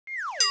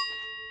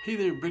Hey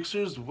there,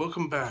 Bricksters,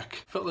 welcome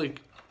back. Felt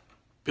like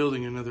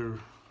building another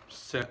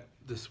set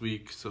this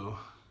week, so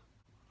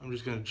I'm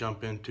just gonna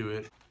jump into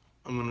it.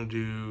 I'm gonna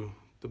do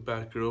the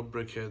Batgirl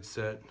Brickheadz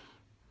set,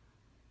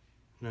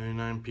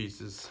 99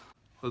 pieces.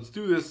 Let's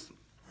do this.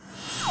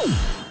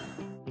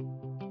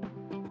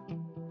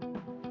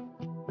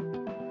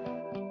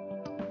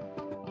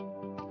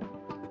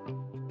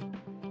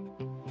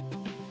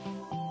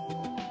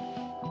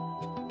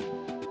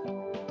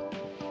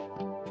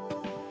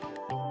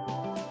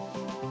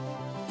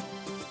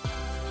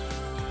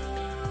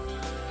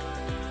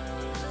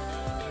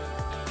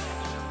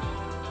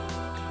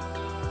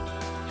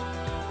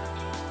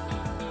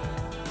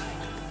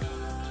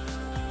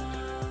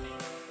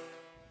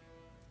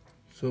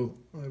 So,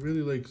 I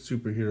really like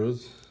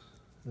superheroes,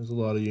 as a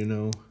lot of you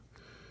know.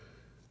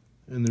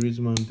 And the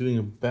reason why I'm doing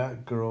a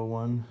Batgirl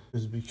one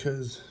is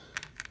because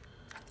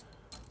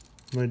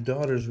my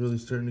daughter's really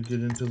starting to get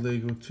into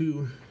Lego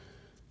too.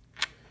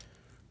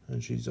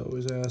 And she's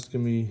always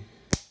asking me,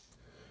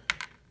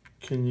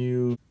 can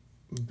you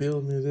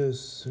build me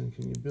this and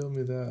can you build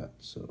me that?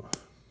 So,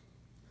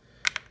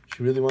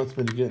 she really wants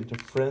me to get into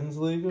Friends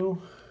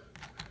Lego.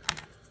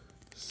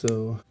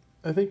 So,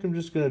 I think I'm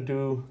just gonna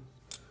do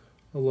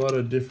a lot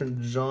of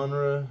different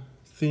genre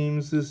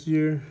themes this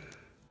year.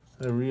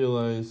 I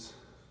realize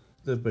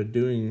that by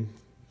doing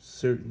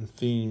certain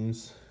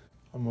themes,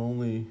 I'm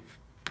only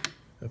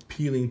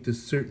appealing to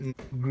certain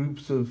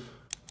groups of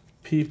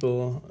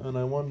people, and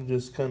I want to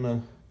just kind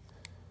of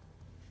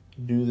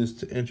do this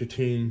to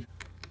entertain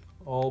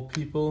all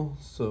people.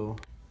 So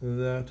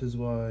that is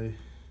why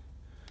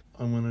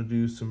I'm gonna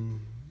do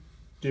some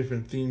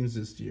different themes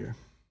this year.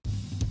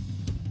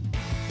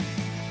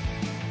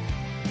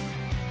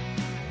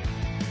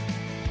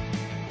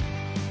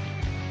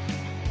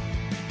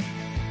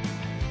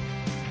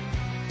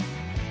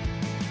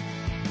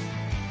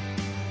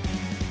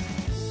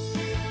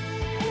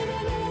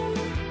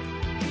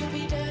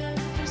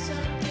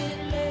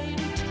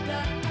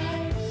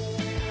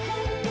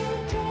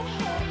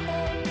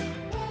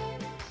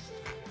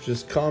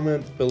 Just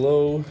comment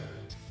below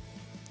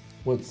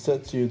what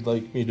sets you'd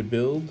like me to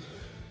build.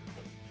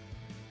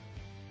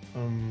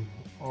 I'm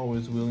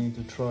always willing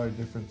to try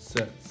different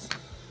sets.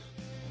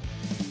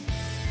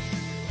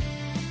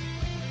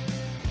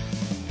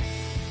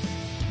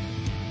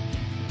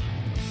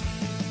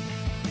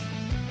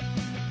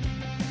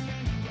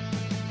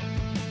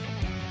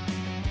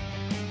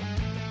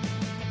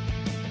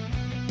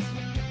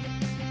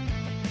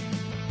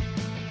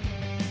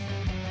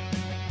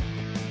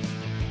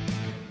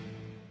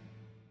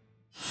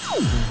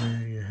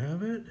 And there you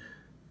have it.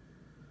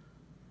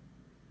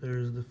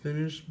 There's the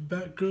finished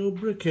Batgirl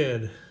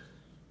Brickhead.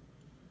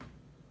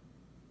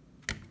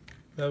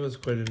 That was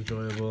quite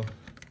enjoyable.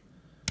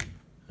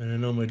 And I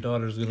know my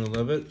daughter's gonna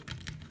love it.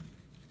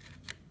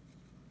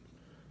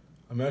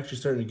 I'm actually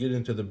starting to get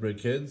into the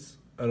Brickheadz.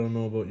 I don't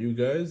know about you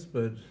guys,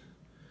 but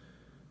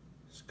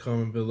just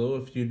comment below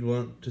if you'd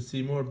want to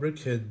see more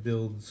Brickhead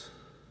builds.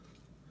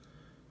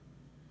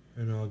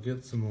 And I'll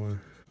get some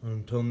more.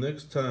 Until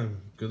next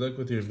time, good luck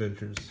with your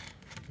adventures,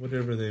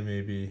 whatever they may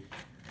be.